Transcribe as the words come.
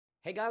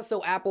Hey guys,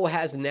 so Apple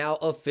has now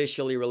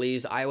officially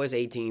released iOS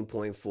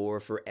 18.4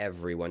 for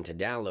everyone to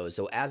download.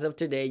 So as of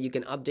today, you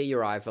can update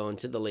your iPhone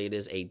to the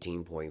latest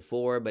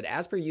 18.4. But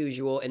as per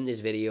usual, in this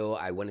video,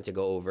 I wanted to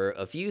go over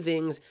a few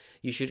things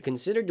you should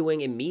consider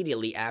doing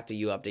immediately after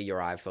you update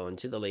your iPhone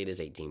to the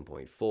latest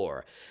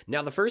 18.4.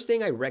 Now, the first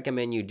thing I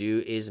recommend you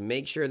do is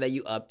make sure that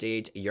you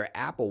update your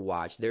Apple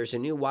Watch. There's a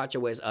new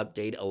watchOS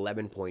update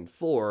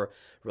 11.4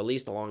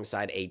 released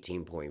alongside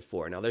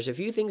 18.4. Now, there's a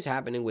few things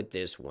happening with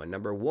this one.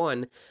 Number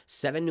one,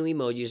 7 new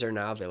emojis are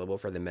now available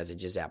for the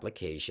Messages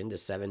application. The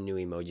 7 new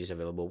emojis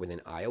available within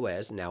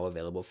iOS, now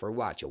available for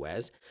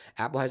watchOS.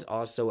 Apple has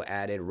also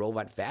added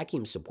robot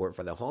vacuum support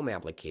for the Home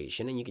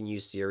application, and you can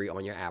use Siri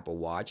on your Apple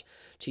Watch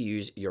to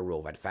use your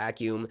robot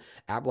vacuum.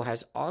 Apple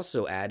has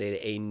also added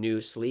a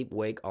new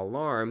sleep-wake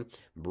alarm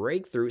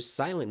breakthrough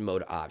silent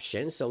mode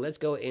option. So let's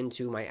go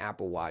into my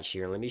Apple Watch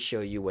here, and let me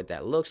show you what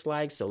that looks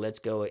like. So let's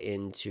go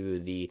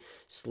into the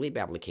sleep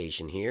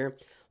application here.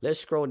 Let's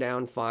scroll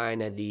down,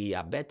 find the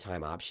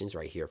bedtime options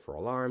right here for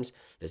alarms.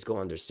 Let's go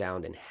under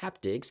sound and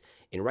haptics.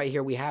 And right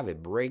here we have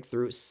it,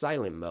 breakthrough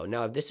silent mode.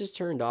 Now, if this is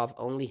turned off,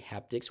 only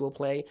haptics will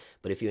play.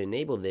 But if you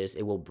enable this,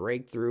 it will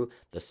break through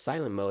the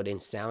silent mode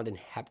and sound and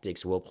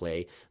haptics will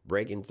play,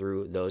 breaking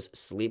through those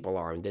sleep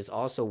alarms. This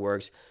also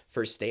works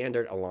for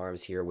standard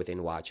alarms here within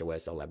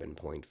watchOS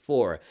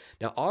 11.4.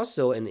 Now,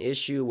 also an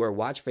issue where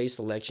watch face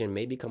selection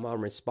may become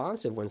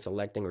unresponsive when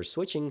selecting or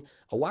switching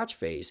a watch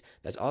face.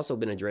 That's also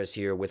been addressed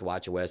here with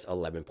watchOS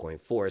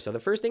 11.4. So the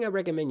first thing I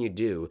recommend you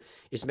do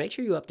is make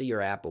sure you update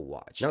your Apple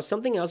Watch. Now,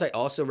 something else I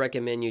also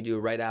recommend you do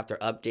right after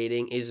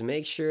updating is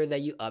make sure that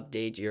you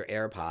update your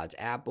AirPods.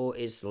 Apple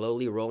is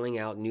slowly rolling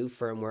out new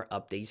firmware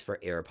updates for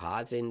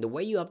AirPods, and the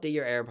way you update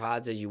your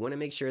AirPods is you want to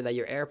make sure that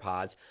your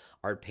AirPods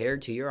are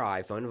paired to your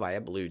iPhone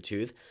via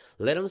Bluetooth.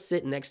 Let them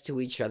sit next to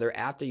each other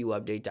after you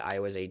update to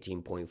iOS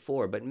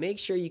 18.4, but make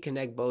sure you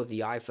connect both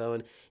the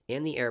iPhone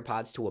and the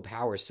AirPods to a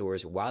power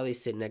source while they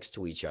sit next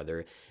to each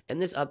other,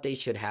 and this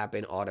update should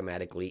happen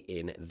automatically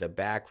in the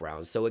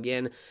background. So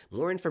again,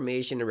 more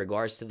information in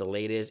regards to the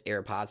latest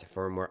AirPods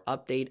firmware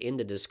update in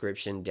the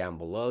description down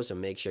below, so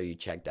make sure you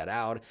check that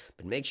out,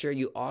 but make sure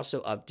you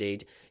also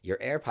update your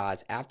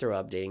AirPods after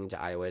updating to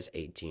iOS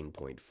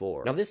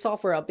 18.4. Now, this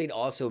software update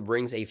also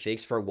brings a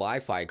fix for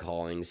Wi-Fi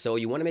calling, so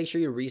you want to make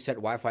sure you reset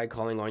Wi-Fi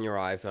calling on your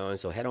iPhone.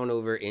 So head on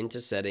over into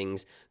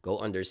settings, go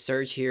under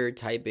search here,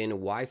 type in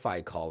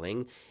Wi-Fi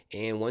calling,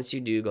 and once you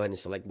do, go ahead and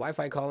select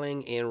Wi-Fi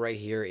calling, and right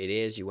here it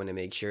is. You want to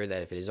make sure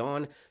that if it is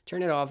on,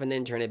 turn it off and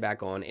then turn it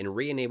back on and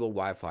re-enable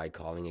Wi-Fi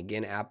calling.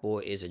 Again, Apple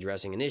is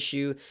addressing an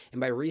issue, and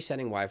by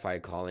resetting Wi-Fi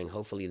calling,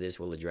 hopefully this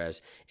will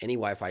address any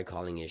Wi-Fi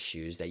calling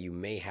issues that you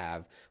may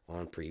have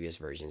on previous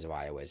versions of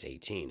iOS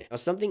 18. Now,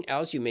 something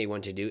else you may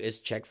want to do is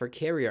check for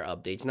carrier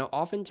updates. Now,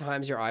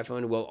 oftentimes your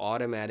iPhone will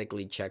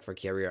automatically check for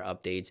carrier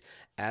updates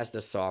as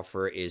the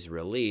software is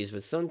released,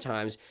 but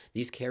sometimes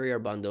these carrier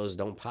bundles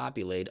don't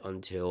populate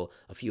until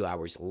a few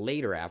hours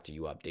later after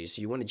you update.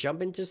 So you want to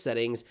jump into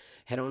settings,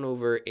 head on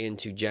over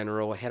into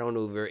general, head on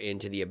over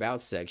into the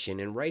about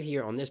section, and right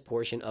here on this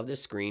portion of the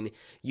screen,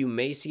 you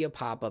may see a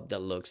pop-up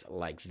that looks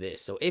like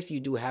this. So if you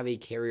do have a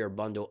carrier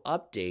bundle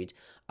update,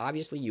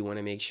 obviously you want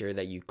to make sure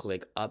that you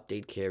click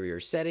update carrier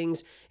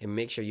settings and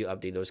make sure you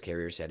update those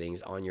carrier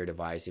settings on your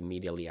device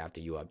immediately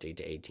after you update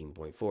to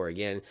 18.4.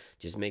 Again,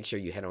 just make sure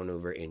you head on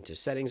over into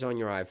settings on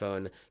your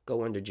iPhone,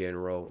 go under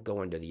general,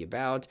 go under the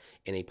about,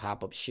 and a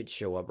pop-up should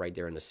show up right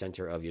there in the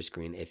center of your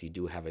screen if you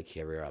do have a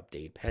carrier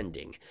update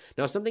pending.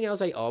 Now, something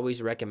else I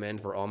always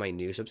recommend for all my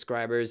new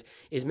subscribers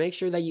is make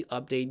sure that you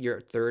update your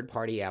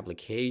third-party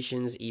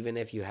applications. Even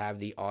if you have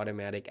the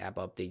automatic app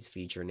updates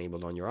feature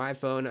enabled on your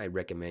iPhone, I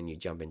recommend you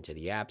jump into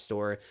the App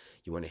Store.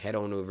 You want to head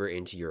on over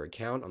into your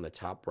account on the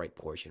top right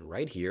portion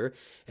right here,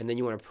 and then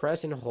you want to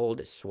press and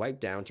hold swipe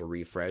down to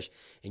refresh,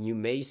 and you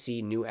may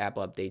see new app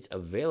updates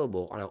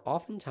available. Now,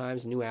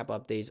 oftentimes new app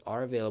updates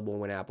are available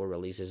when Apple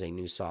releases a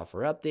new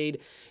software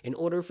update. In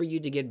order for you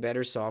to get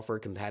better software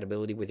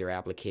compatibility with your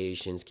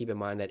applications, keep in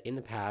mind that in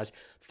the past,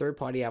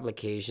 third-party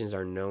applications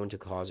are known to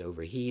cause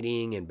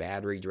overheating and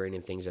battery drain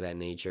and things of that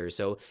nature.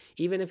 So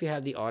even if you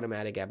have the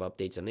automatic app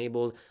updates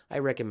enabled, I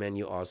recommend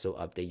you also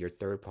update your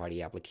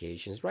third-party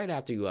applications right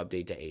after you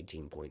update to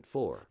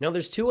 18.4. Now,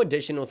 there's two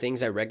additional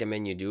things I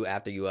recommend you do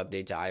after you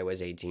update to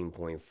iOS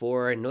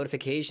 18.4.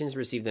 Notifications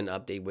received an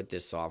update with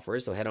this software,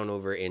 so head on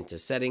over into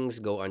settings,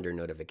 go under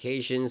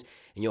notifications,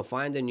 and you'll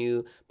find the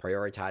new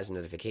prioritize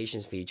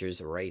notifications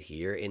features right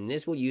here, and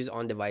this will use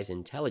on-device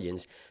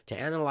intelligence to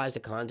analyze the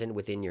content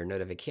within your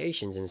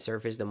notifications and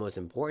surface the most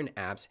important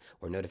apps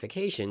or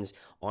notifications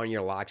on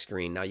your lock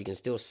screen. Now, you can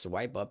still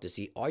swipe up to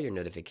see all your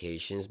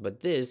notifications, but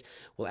this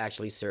will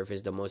actually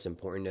surface the most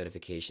important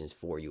notifications intelligence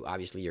for you.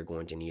 Obviously, you're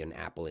going to need an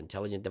Apple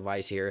Intelligent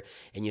device here,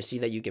 and you see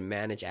that you can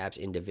manage apps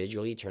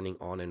individually, turning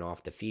on and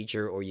off the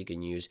feature, or you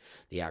can use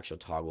the actual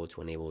toggle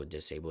to enable or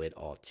disable it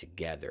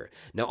altogether.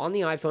 Now, on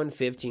the iPhone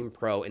 15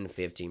 Pro and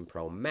 15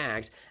 Pro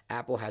Max,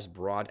 Apple has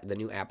brought the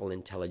new Apple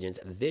Intelligence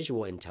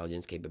visual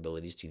intelligence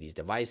capabilities to these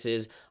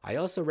devices. I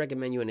also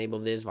recommend you enable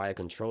this via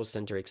Control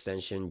Center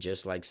extension,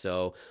 just like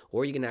so,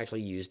 or you can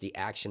actually use the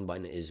action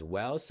button as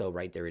well. So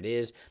right there it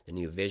is, the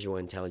new visual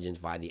intelligence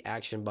via the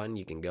action button.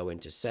 You can go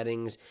into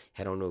settings,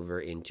 head on over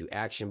into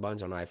action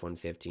buttons on iPhone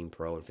 15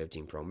 Pro and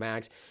 15 Pro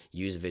Max,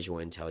 use visual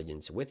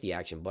intelligence with the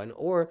action button,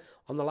 or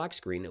on the lock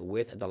screen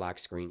with the lock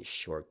screen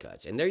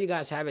shortcuts. And there you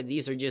guys have it.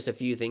 These are just a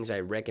few things I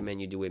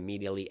recommend you do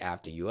immediately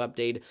after you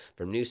update,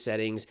 from new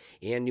settings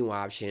and new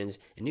options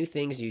and new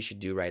things you should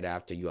do right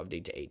after you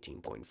update to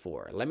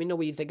 18.4. Let me know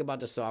what you think about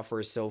the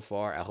software so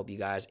far. I hope you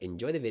guys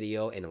enjoy the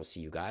video, and I'll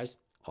see you guys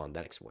on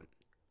the next one.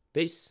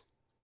 Peace.